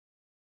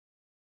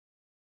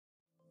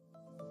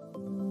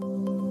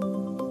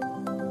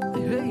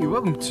Hey,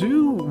 welcome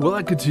to Will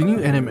I Continue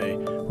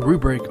Anime, where we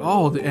break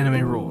all the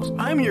anime rules.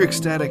 I'm your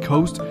ecstatic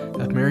host,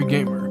 Mary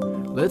Gamer.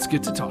 Let's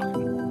get to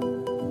talking.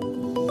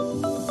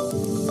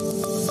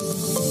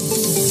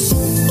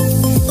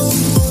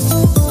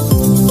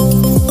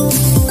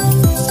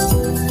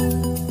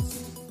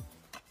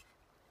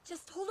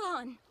 Just hold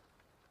on.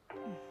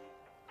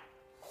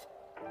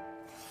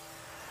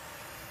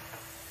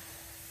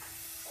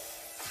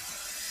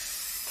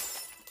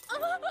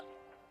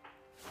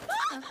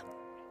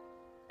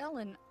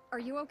 Ellen, are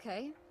you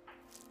okay?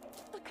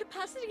 A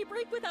capacity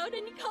break without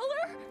any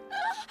color?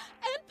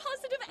 And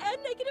positive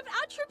and negative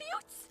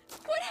attributes?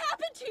 What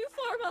happened to you,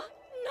 Pharma?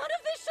 None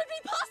of this should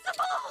be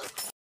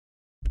possible!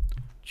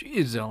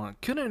 Jeez, Ellen,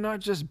 could it not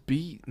just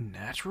be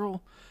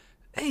natural?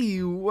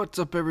 Hey, what's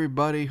up,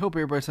 everybody? Hope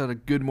everybody's had a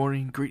good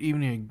morning, great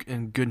evening,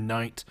 and good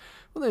night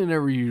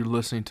whenever you're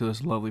listening to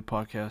this lovely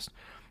podcast.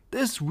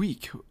 This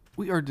week,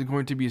 we are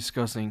going to be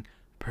discussing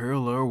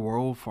Parallel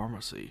World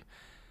Pharmacy.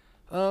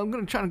 I'm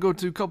going to try to go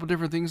to a couple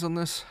different things on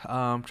this.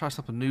 Try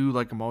something new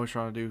like I'm always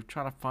trying to do.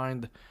 Try to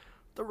find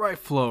the right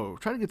flow.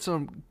 Try to get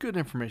some good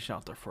information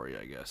out there for you,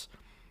 I guess.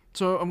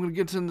 So I'm going to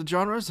get into the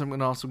genres. I'm going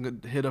to also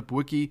hit up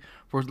Wiki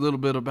for a little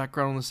bit of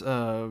background on this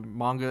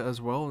manga as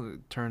well,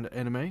 turned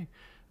anime,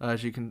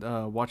 as you can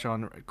watch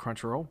on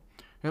Crunchyroll.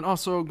 And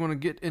also going to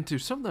get into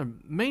some of the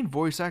main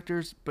voice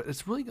actors, but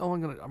it's really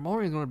I'm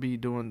only going to be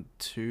doing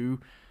two.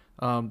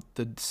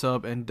 The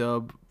sub and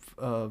dub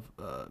of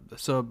the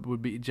sub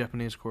would be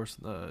Japanese, of course.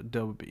 The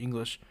dub would be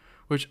English,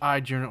 which I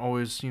generally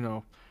always,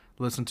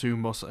 listen to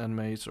most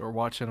animes or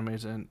watch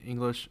animes in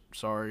English.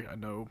 Sorry, I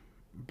know,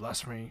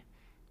 blasphemy.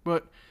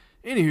 But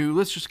anywho,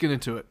 let's just get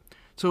into it.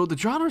 So the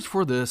genres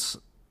for this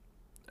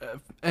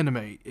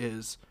anime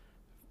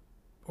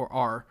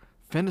are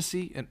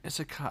fantasy and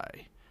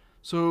isekai.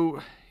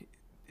 So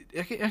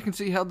I can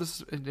see how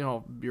this,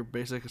 your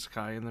basic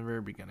isekai in the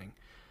very beginning.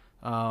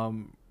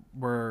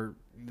 Where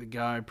the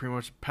guy pretty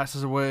much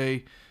passes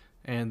away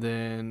and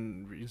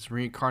then is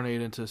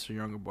reincarnated into a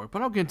younger boy.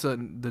 But I'll get into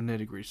the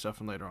nitty-gritty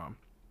stuff later on.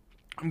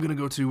 I'm going to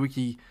go to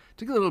Wiki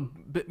to get a little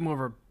bit more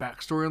of a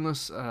backstory on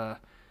this.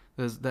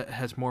 That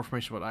has more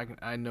information about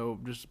I know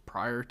just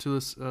prior to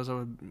this as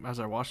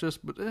I watch this,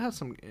 but it has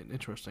some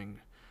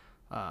interesting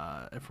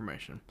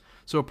information.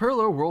 So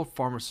Parallel World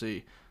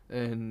Pharmacy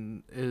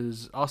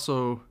is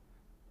also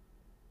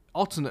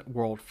Alternate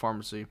World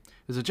Pharmacy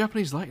is a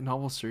Japanese light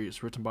novel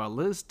series written by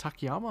Liz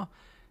Takayama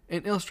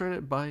and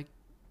illustrated by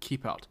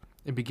Keep Out.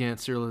 It began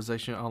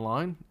serialization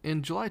online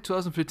in July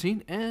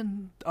 2015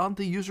 and on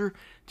the user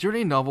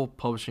Journey novel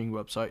publishing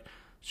website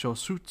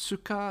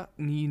Shosutsuka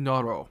ni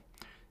Noro.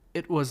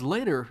 It was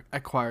later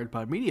acquired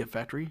by Media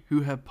Factory,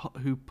 who have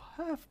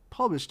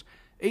published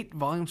 8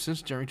 volumes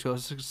since January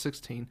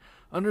 2016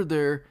 under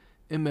their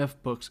MF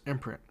Books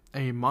imprint.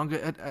 A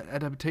manga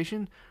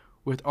adaptation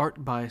with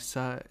art by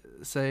Sei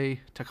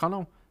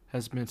Takano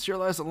has been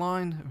serialized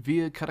online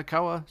via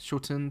Kadokawa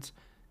Shoten's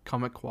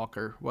Comic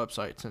Walker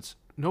website since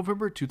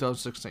November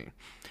 2016.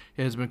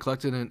 It has been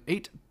collected in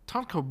 8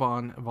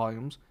 tankobon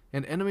volumes.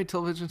 An anime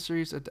television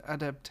series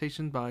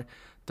adaptation by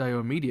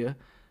Dio Media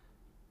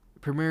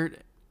premiered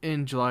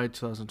in July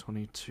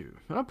 2022.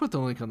 And I'll put the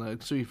link on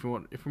that so if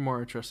you're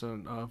more interested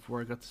in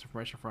where I got this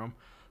information from.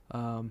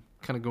 Kind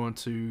of go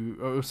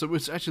into so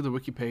it's actually the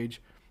wiki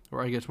page,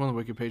 or I guess one of the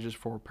wiki pages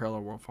for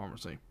Parallel World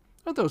Pharmacy.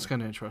 I thought it was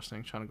kind of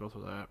interesting trying to go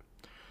through that.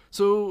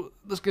 So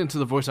let's get into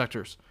the voice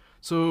actors.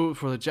 So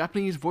for the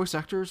Japanese voice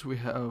actors, we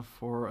have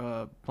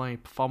for playing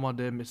Fama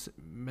de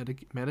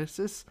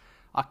Medicis,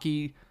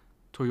 Aki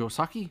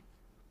Toyosaki.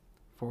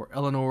 For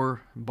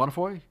Eleanor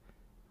Bonnefoy,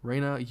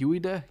 Reina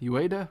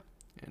Ueda,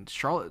 and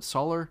Charlotte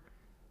Solier,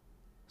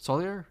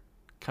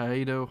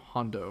 Kaedo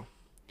Hondo.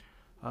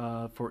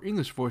 For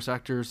English voice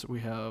actors, we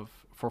have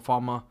for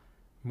Fama,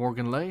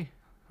 Morgan Lee,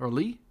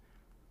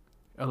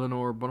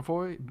 Eleanor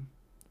Bonnefoy,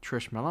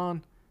 Trish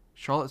Milan,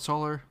 Charlotte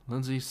Soller,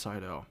 Lindsay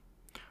Seidel.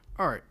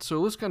 Alright, so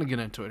let's kind of get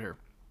into it here.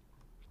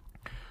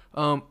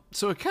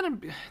 So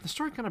the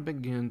story kind of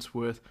begins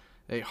with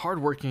a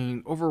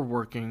hardworking,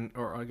 overworking,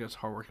 or I guess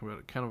hardworking,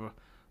 but kind of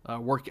a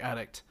work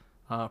addict,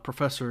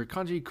 Professor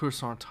Kanji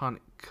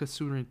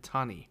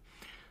Kusuritani,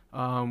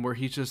 where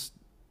he's just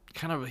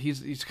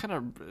he's kind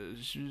of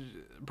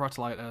brought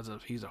to light as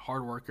he's a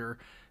hard worker,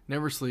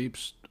 never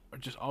sleeps,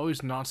 just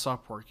always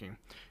nonstop working.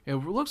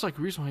 And it looks like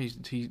the reason why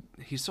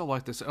he's so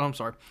like this. Oh, I'm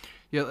sorry.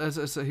 Yeah, as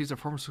I said, he's a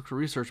pharmaceutical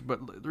researcher,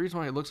 but the reason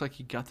why it looks like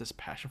he got this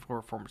passion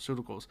for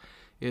pharmaceuticals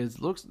is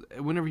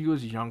whenever he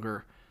was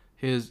younger,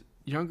 his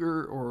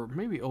younger or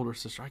maybe older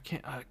sister, I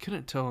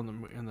couldn't tell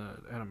in the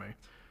anime.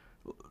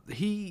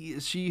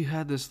 She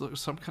had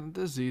some kind of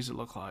disease, it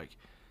looked like,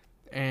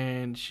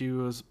 and she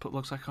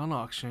looks like on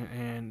auction,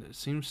 and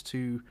seems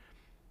to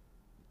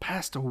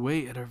passed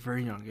away at a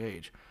very young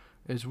age,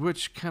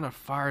 which kind of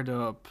fired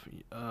up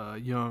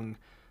young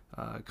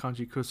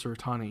Kanji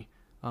Kusuritani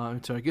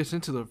to, I guess,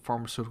 into the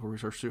pharmaceutical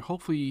research to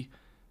hopefully,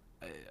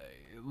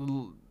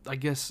 I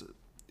guess,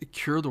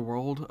 cure the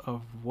world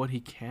of what he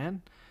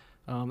can.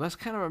 That's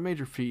kind of a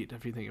major feat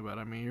if you think about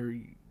it. I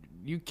mean,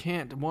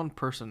 one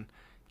person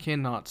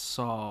cannot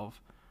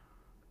solve,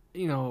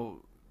 you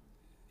know,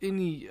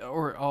 any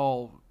or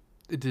all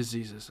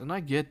diseases. And I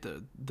get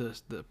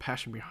the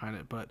passion behind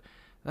it, but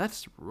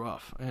that's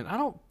rough. And I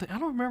don't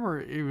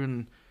remember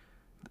even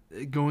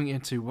going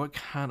into what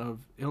kind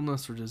of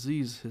illness or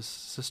disease his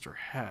sister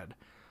had.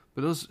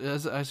 But it was,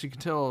 as you can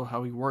tell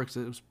how he works,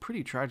 it was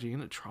pretty tragic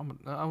and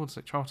I wouldn't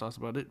say traumatized,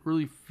 but it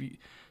really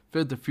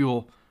fed the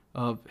fuel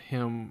of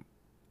him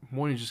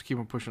wanting to just keep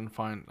on pushing and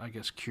find, I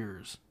guess,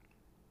 cures.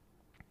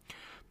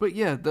 But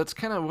yeah, that's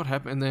kind of what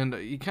happened. And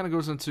then he kind of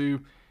goes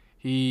into,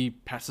 he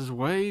passes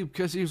away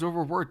because he was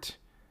overworked.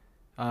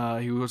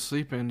 He was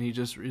sleeping. He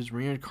just is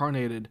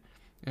reincarnated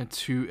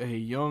into a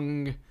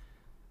young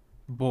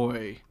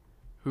boy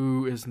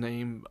who is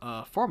named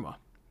Pharma.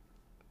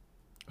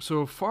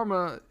 So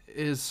Pharma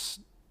is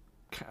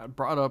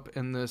brought up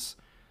in this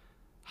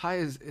high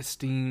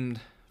esteemed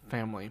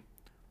family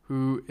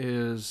who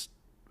is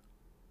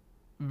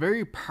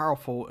very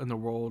powerful in the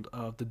world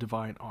of the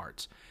divine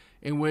arts.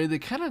 In a way, they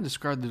kind of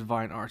describe the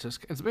divine arts as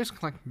it's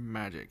basically like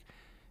magic,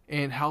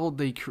 and how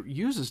they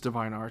use this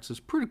divine arts is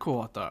pretty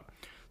cool, I thought.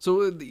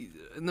 So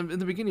in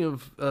the beginning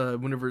of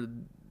whenever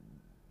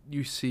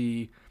you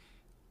see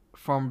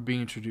Pharma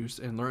being introduced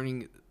and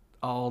learning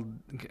all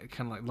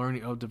kind of like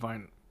learning of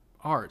divine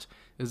art,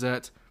 is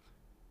that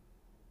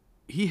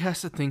he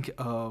has to think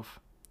of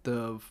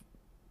the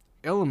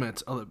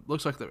elements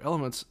looks like the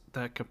elements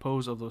that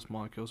compose of those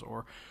molecules,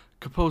 or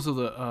compose of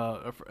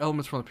the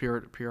elements from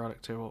the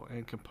periodic table,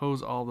 and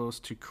compose all those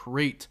to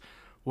create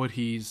what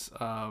he's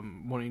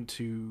wanting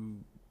to,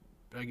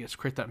 I guess,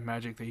 create that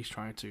magic that he's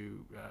trying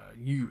to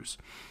use.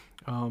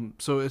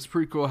 So it's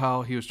pretty cool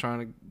how he was trying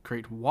to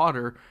create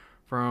water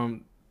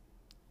from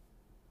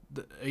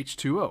the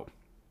H2O.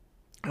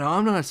 Now,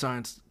 I'm not a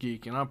science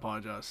geek, and I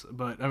apologize,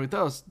 but I mean,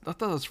 I thought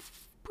that was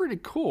pretty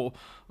cool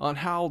on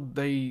how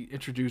they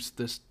introduced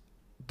this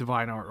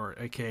divine art, or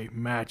aka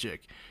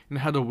magic, and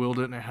how to wield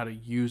it, and how to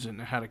use it,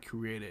 and how to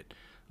create it.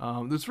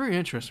 It's very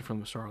interesting from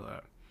the start of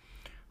that.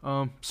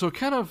 So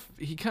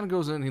he kind of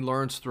goes in and he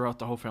learns throughout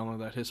the whole family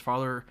that his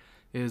father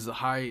is the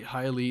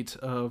high elite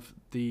of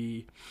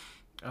the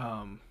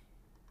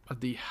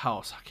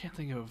house. I can't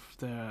think of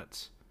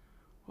that.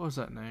 What was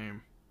that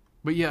name?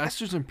 But yeah, it's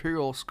just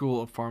Imperial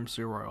School of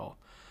Pharmacy Royal,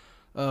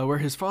 where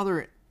his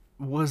father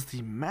was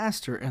the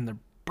master and the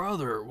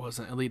brother was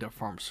an elite of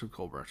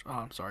pharmaceutical branch. Oh,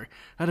 I'm sorry.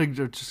 I had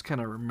to just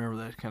kind of remember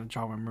that, kind of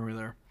jog my memory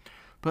there.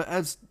 But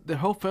as the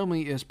whole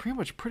family is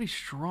pretty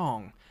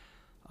strong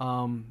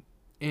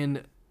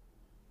in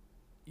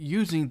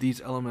using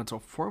these elemental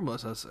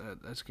formulas, as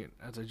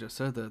I just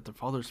said, that the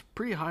father's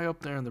pretty high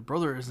up there and the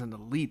brother is an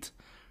elite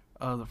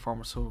of the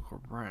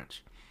pharmaceutical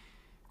branch.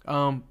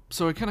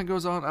 So it kind of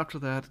goes on after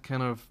that,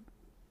 kind of,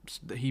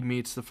 he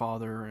meets the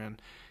father,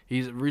 and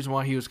he's the reason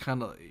why he was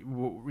kind of,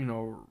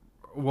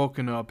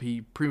 woken up. He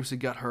previously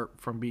got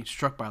hurt from being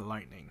struck by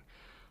lightning.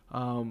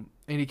 And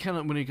he kind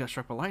of, when he got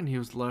struck by lightning, he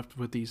was left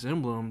with these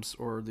emblems,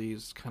 or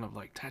these kind of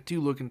like tattoo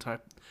looking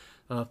type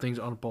things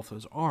on both of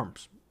his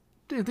arms.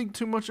 Didn't think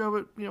too much of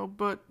it,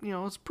 but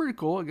it's pretty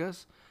cool, I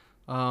guess.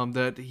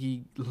 That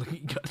he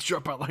got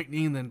struck by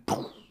lightning, and then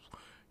poof,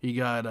 he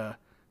got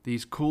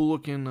these cool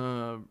looking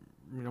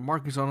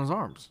markings on his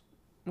arms.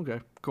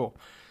 Okay, cool.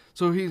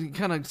 So he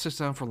kind of sits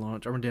down for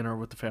lunch or dinner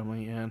with the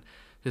family, and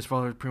his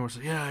father pretty much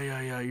says, yeah,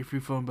 if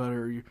you're feeling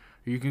better,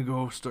 you can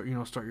go start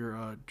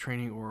your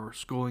training or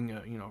schooling,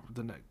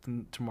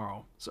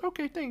 tomorrow. So,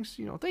 okay, thanks,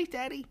 thanks,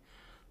 Daddy.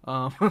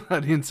 I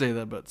didn't say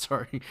that, but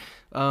sorry.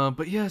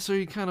 But yeah, so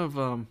he kind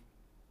of,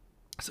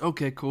 says,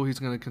 okay, cool, he's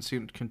going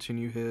to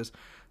continue his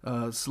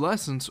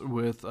lessons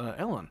with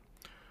Ellen.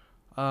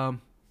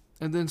 And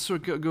then so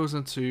it goes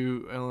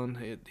into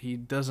Ellen. He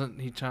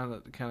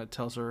kind of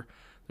tells her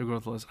they're going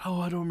to the lesson.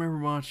 Oh, I don't remember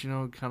much,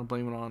 kind of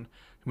blame it on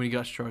when he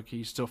got struck.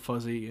 He's still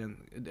fuzzy,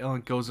 and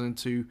Ellen goes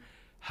into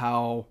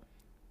how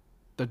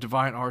the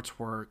divine arts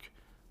work,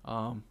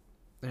 and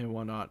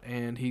whatnot.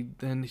 And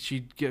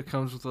she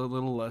comes with a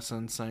little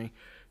lesson saying,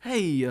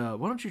 "Hey,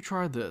 why don't you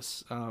try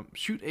this?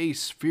 Shoot a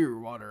sphere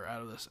of water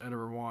out of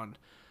her wand."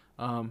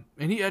 And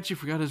he actually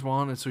forgot his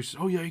wand, and so he says,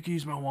 "Oh yeah, you can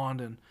use my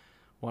wand and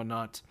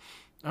whatnot."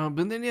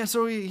 But then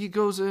so he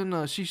goes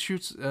in. She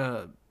shoots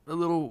a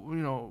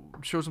little,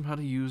 shows him how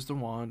to use the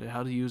wand and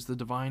how to use the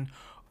divine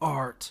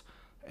art.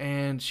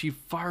 And she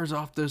fires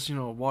off this,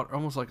 water,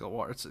 almost like a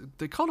water.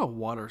 They call it a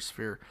water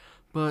sphere,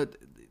 but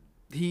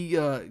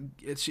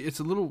it's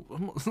a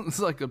little, it's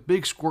like a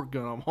big squirt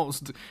gun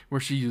almost,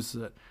 where she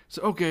uses it.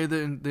 So okay,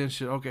 then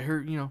she, okay,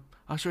 here,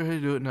 I'll show you how to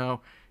do it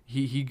now.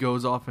 He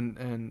goes off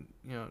and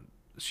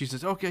she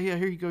says, okay, yeah,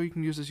 here you go, you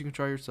can use this, you can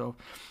try yourself.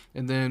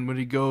 And then when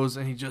he goes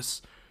and he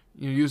just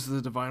uses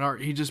the divine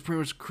art, he just pretty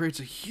much creates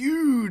a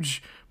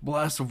huge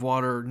blast of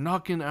water,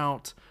 knocking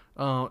out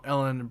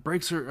Ellen,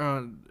 breaks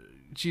her.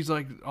 She's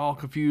like all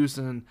confused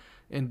and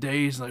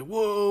dazed, like,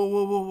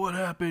 whoa, what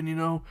happened?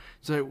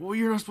 It's like, well,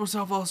 you're not supposed to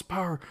have all this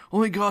power.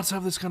 Only gods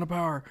have this kind of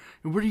power.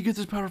 And where do you get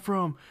this power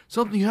from?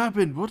 Something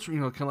happened. What's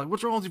kind of like,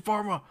 what's wrong with you,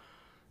 Pharma?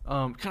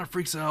 Kind of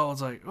freaks out.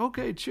 It's like,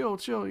 okay, chill.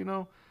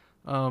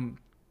 And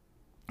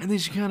then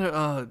she kind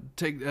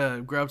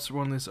of grabs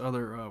one of these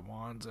other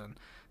wands and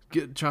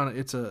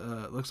it's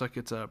a looks like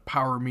it's a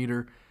power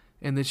meter,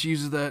 and then she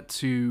uses that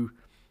to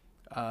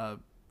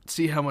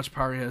see how much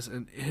power he has,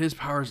 and his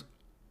power's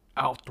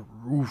out the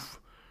roof.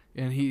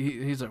 And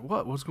he's like,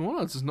 what's going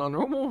on? This is not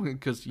normal,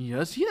 because he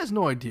has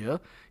no idea.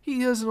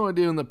 He has no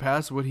idea in the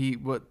past what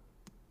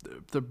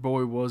the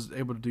boy was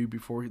able to do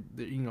before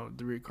the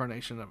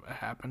reincarnation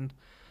happened.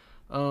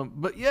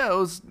 But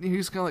yeah,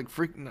 he's kind of like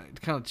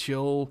freaking, kind of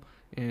chill,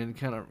 and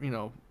kind of,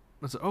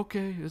 it's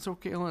okay,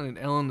 Ellen. And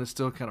Ellen is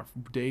still kind of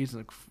dazed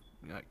and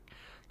like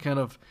kind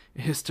of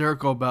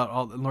hysterical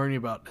about learning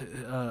about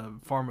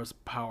Pharma's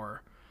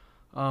power.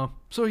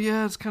 So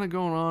yeah, it's kind of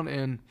going on,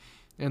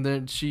 and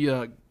then she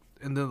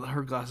and then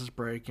her glasses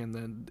break,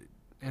 and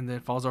then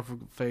falls off her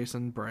face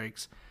and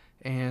breaks,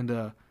 and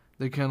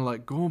they kind of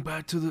like going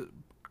back to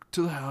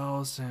the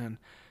house, and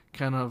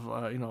kind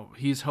of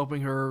he's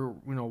helping her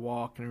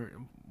walk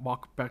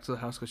back to the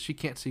house because she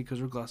can't see because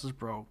her glasses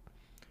broke.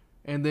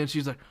 And then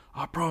she's like,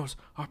 I promise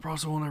I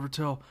won't ever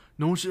tell.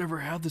 No one should ever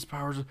have these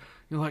powers.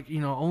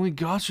 Only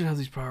God should have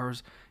these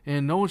powers.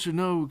 And no one should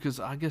know, because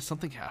I guess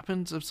something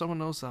happens if someone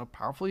knows how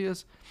powerful he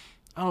is.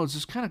 I don't know, it's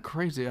just kind of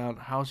crazy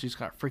how she's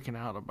kind of freaking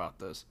out about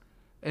this.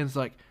 And it's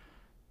like,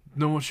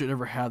 no one should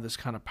ever have this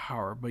kind of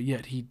power, but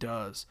yet he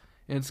does.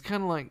 And it's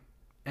kind of like,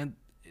 and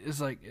it's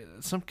like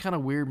some kind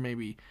of weird,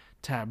 maybe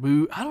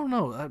taboo. I don't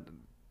know. I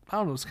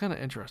don't know. It's kind of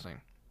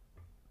interesting.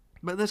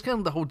 But that's kind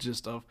of the whole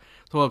gist of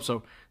the whole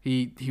episode.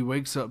 He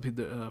wakes up,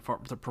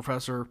 the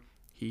professor,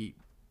 he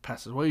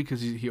passes away because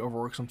he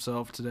overworks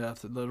himself to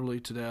death, literally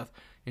to death.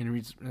 And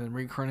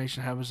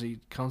reincarnation happens.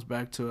 He comes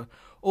back to an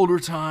older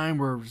time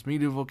where it's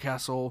medieval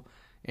castle,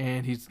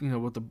 and he's he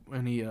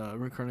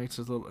reincarnates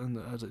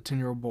as a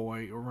 10-year-old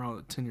boy,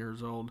 around 10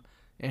 years old,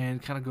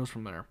 and kind of goes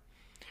from there.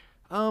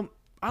 What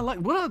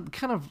I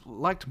kind of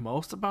liked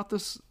most about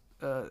this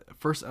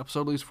first episode,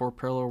 at least for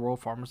Parallel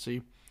World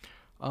Pharmacy.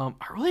 I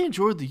really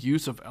enjoyed the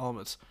use of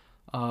elements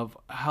of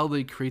how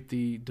they create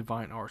the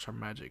divine arts or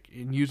magic,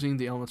 and using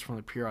the elements from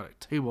the periodic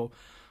table,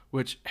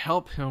 which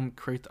help him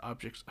create the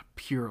objects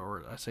appear,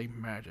 or I say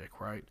magic,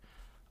 right?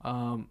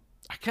 I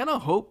kind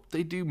of hope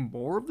they do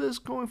more of this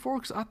going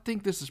forward, because I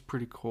think this is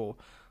pretty cool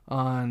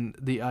on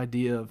the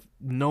idea of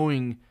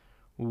knowing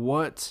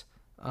what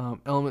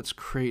elements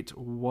create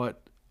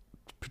what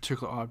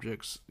particular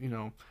objects,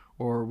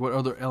 or what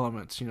other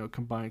elements,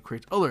 combine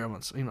create other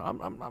elements.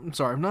 I'm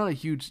sorry, I'm not a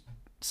huge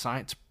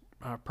science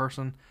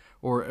person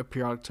or a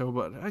periodic table,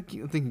 but I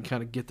think you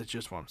kind of get the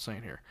gist of what I'm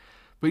saying here.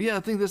 But yeah, I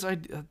think it's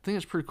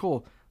pretty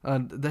cool.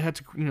 They had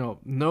to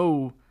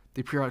know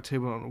the periodic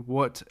table on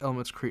what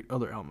elements create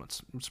other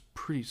elements. It's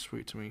pretty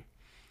sweet to me.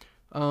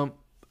 I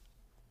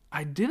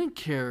didn't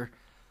care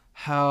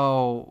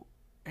how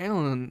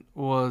Alan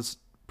was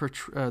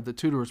the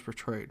tutor was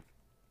portrayed.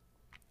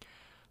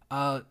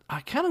 I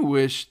kind of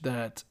wish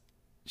that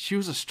she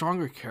was a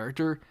stronger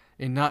character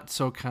and not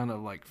so kind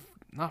of like,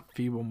 not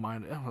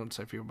feeble-minded, I don't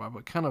say feeble-minded,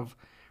 but kind of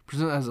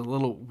presented as a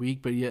little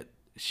weak, but yet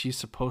she's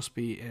supposed to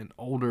be an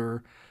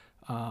older,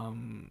 I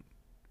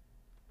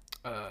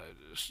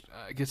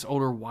guess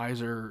older,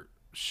 wiser,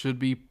 should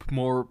be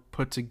more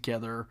put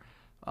together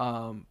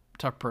type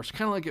of person.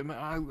 Kind of like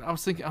I'm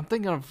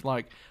thinking of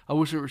like, I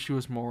wish she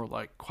was more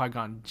like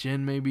Qui-Gon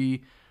Jinn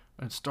maybe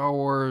in Star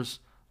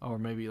Wars, or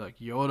maybe like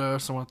Yoda or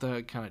something like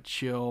that, kind of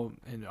chill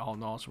and all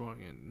knowledgeable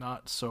and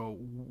not so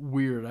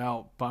weirded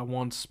out by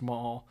one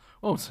small,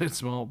 I won't say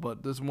small,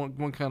 but there's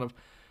one kind of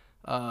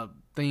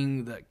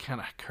thing that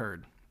kind of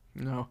occurred. I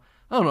don't know.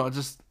 I don't know.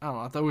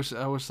 I wish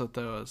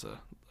that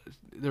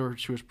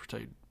she was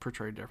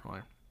portrayed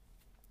differently.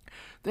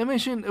 The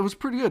animation, it was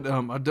pretty good.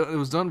 It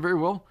was done very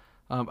well.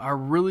 I'm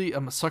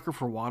a sucker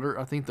for water.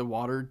 I think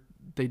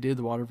they did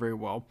the water very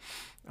well.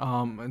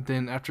 And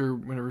then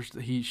whenever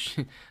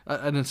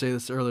I didn't say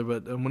this earlier,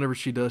 but whenever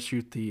she does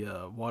shoot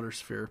the water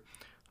sphere,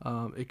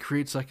 it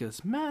creates like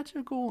this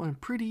magical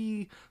and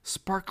pretty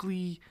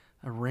sparkly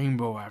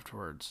rainbow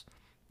afterwards.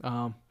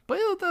 But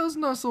yeah, that was a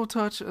nice little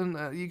touch,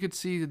 and you could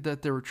see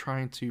that they were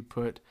trying to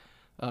put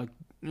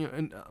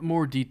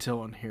more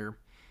detail in here.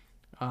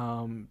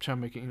 Trying to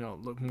make it,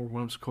 look more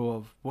whimsical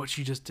of what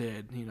she just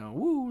did.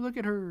 Woo, look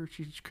at her.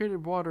 She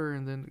created water,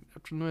 and then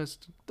after the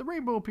mist, the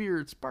rainbow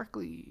appeared,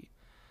 sparkly.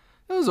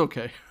 It was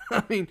okay.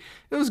 I mean,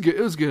 it was good.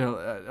 It was good.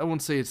 I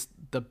wouldn't say it's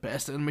the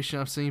best animation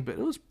I've seen, but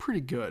it was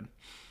pretty good.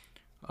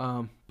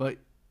 But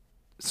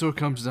so it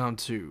comes down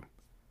to,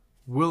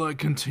 will I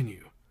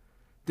continue?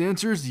 The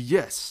answer is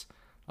yes.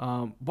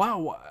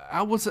 Wow,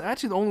 I was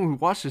actually the only one who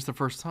watched this the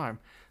first time.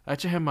 I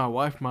actually had my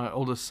wife, my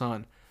oldest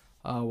son,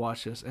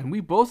 watch this, and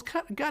we both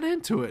kind of got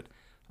into it.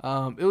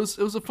 It was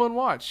a fun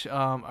watch.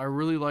 I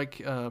really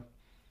like. Well,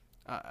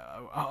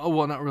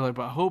 not really,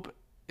 but I hope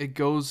it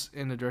goes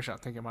in the direction I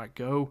think it might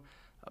go.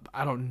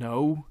 I don't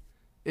know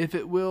if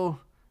it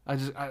will. I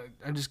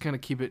just kind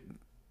of keep it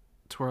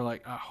to where,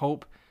 like, I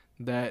hope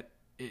that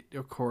it.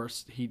 Of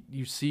course,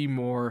 you see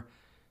more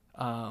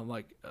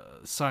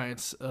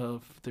science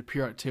of the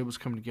periodic tables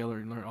coming together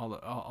and learn all the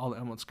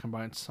elements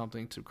combine into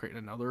something to create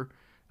another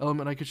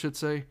element, I should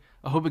say.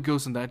 I hope it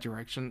goes in that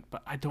direction,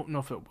 but I don't know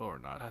if it will or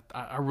not.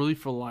 I really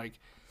feel like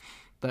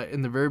that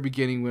in the very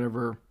beginning,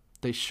 whenever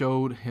they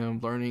showed him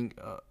learning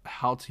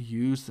how to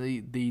use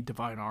the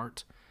divine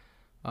art,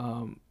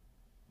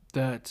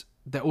 that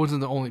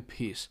wasn't the only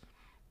piece.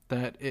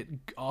 That it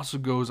also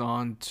goes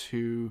on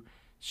to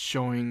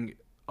showing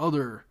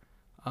other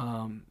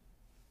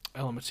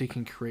elements he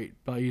can create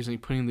by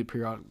putting the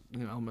periodic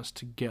elements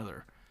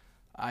together.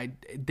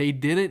 They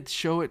didn't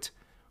show it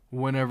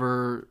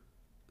whenever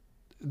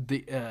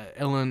the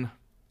Ellen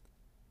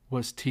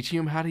was teaching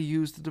him how to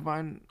use the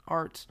divine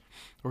arts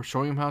or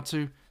showing him how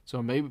to.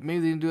 So maybe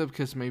they didn't do that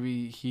because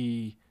maybe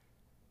he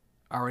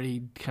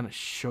already kind of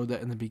showed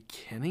that in the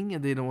beginning,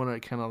 and they don't want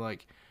to kind of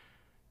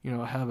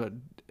have it,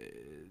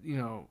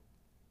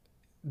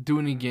 do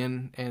it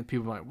again, and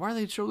people are like, why do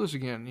they show this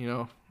again?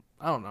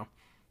 I don't know,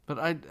 but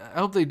I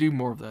hope they do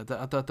more of that.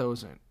 I thought that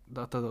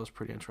was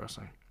pretty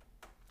interesting.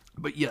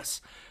 But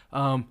yes,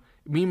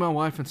 me, my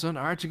wife, and son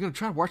are actually gonna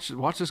try to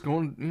watch this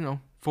going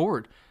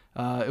forward.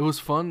 It was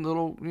fun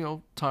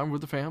little time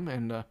with the fam,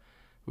 and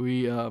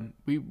we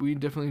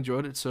definitely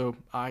enjoyed it. So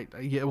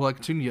will I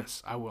continue?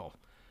 Yes, I will.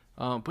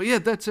 But yeah,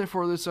 that's it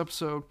for this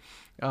episode.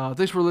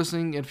 Thanks for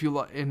listening. And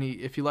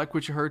if you like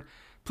what you heard,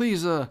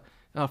 please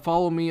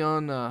follow me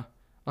on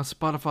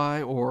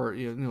Spotify, or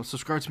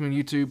subscribe to me on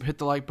YouTube. Hit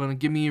the like button.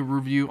 Give me a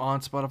review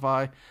on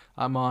Spotify.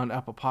 I'm on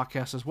Apple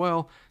Podcasts as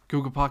well,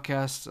 Google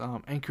Podcasts,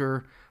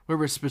 Anchor,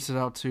 wherever it spits it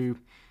out to.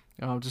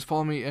 Just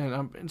follow me,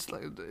 and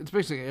it's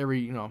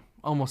basically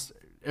almost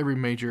every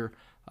major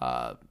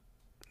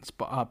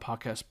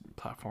podcast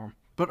platform.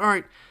 But all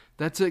right,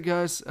 that's it,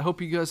 guys. I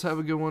hope you guys have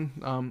a good one,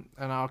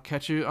 and I'll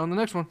catch you on the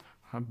next one.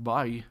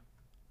 Bye.